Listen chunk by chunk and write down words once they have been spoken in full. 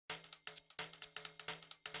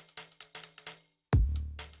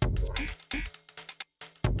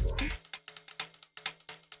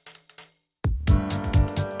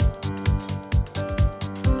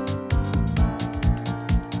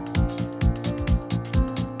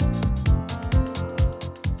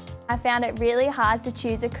I found it really hard to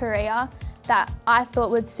choose a career that I thought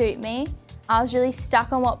would suit me. I was really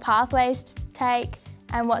stuck on what pathways to take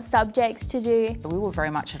and what subjects to do. We were very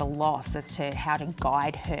much at a loss as to how to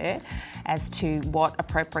guide her as to what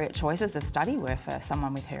appropriate choices of study were for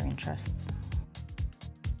someone with her interests.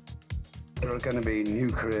 There are going to be new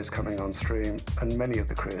careers coming on stream, and many of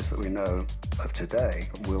the careers that we know of today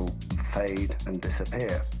will fade and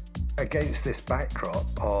disappear. Against this backdrop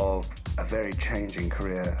of a very changing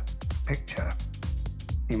career picture,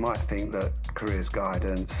 you might think that careers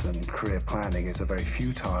guidance and career planning is a very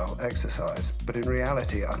futile exercise, but in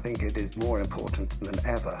reality I think it is more important than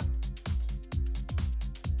ever.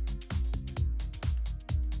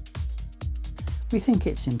 We think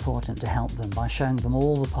it's important to help them by showing them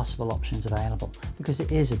all the possible options available, because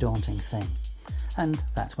it is a daunting thing, and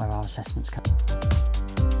that's where our assessments come.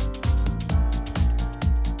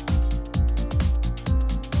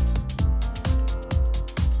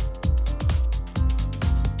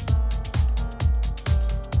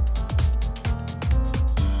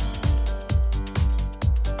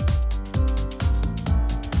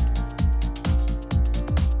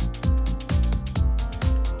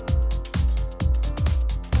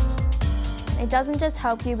 It doesn't just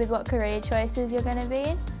help you with what career choices you're going to be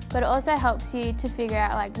in, but it also helps you to figure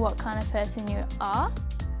out what kind of person you are.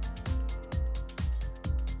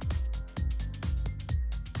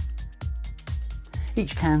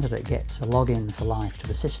 Each candidate gets a login for life to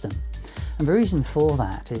the system, and the reason for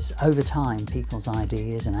that is over time people's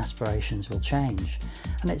ideas and aspirations will change,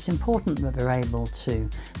 and it's important that they're able to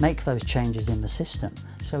make those changes in the system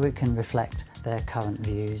so it can reflect their current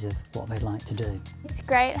views of what they'd like to do. It's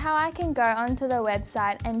great how I can go onto the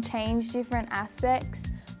website and change different aspects,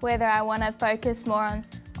 whether I want to focus more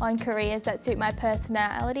on careers that suit my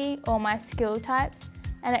personality or my skill types,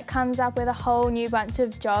 and it comes up with a whole new bunch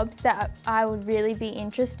of jobs that I would really be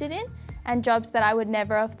interested in and jobs that I would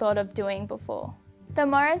never have thought of doing before. The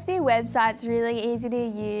Morrisby website's really easy to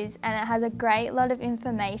use and it has a great lot of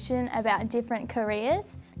information about different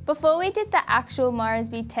careers. Before we did the actual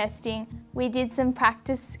Morrisby testing, we did some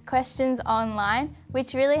practice questions online,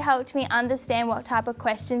 which really helped me understand what type of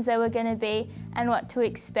questions there were going to be and what to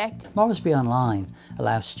expect. Morrisby Online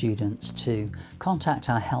allows students to contact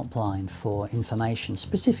our helpline for information,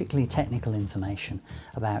 specifically technical information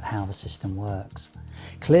about how the system works.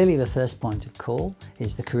 Clearly the first point of call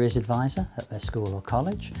is the careers advisor at their school or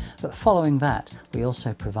college, but following that we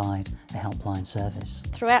also provide a helpline service.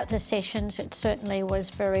 Throughout the sessions it certainly was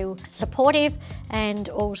very supportive, and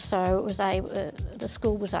also it was the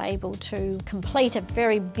school was able to complete a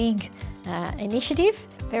very big initiative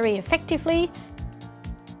very effectively.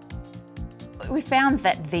 We found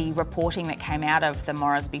that the reporting that came out of the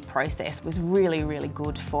Morrisby process was really, really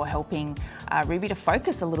good for helping Ruby to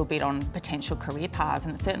focus a little bit on potential career paths,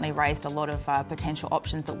 and it certainly raised a lot of potential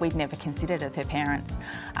options that we'd never considered as her parents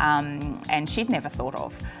and she'd never thought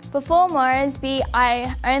of. Before Morrisby,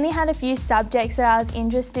 I only had a few subjects that I was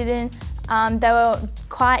interested in. They were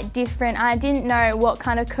quite different. I didn't know what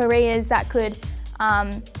kind of careers that could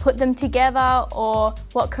put them together or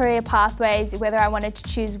what career pathways, whether I wanted to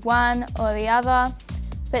choose one or the other.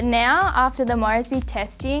 But now, after the Morrisby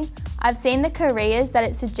testing, I've seen the careers that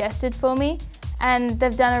it suggested for me, and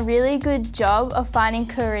they've done a really good job of finding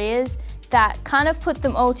careers that kind of put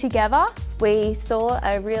them all together. We saw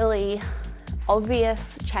a really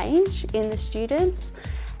obvious change in the students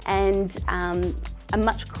and a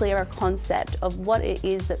much clearer concept of what it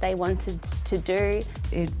is that they wanted to do.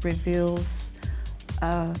 It reveals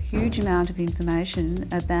a huge amount of information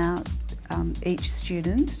about each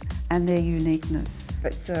student and their uniqueness.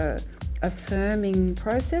 It's an affirming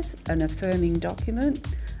process, an affirming document,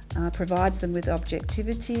 provides them with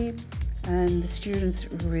objectivity, and the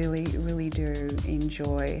students really, really do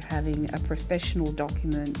enjoy having a professional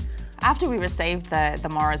document. After we received the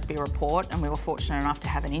Morrisby report, and we were fortunate enough to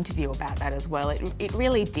have an interview about that as well, it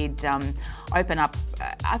really did open up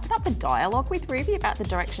the dialogue with Ruby about the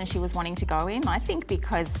direction she was wanting to go in. I think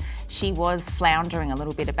because she was floundering a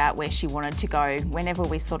little bit about where she wanted to go, whenever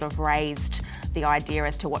we sort of raised the idea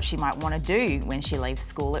as to what she might want to do when she leaves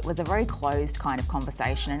school, it was a very closed kind of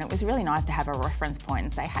conversation, and it was really nice to have a reference point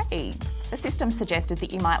and say, hey, the system suggested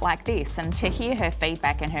that you might like this, and to hear her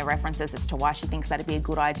feedback and her references as to why she thinks that'd be a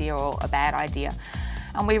good idea or a bad idea.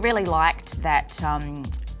 And we really liked that,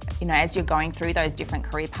 you know, as you're going through those different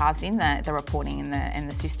career paths in the reporting in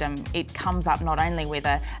the system, it comes up not only with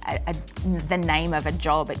the name of a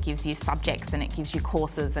job, it gives you subjects and it gives you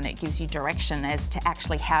courses and it gives you direction as to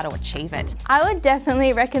actually how to achieve it. I would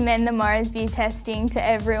definitely recommend the Morrisby testing to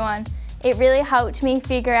everyone. It really helped me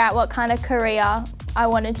figure out what kind of career I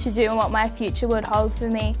wanted to do and what my future would hold for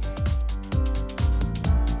me.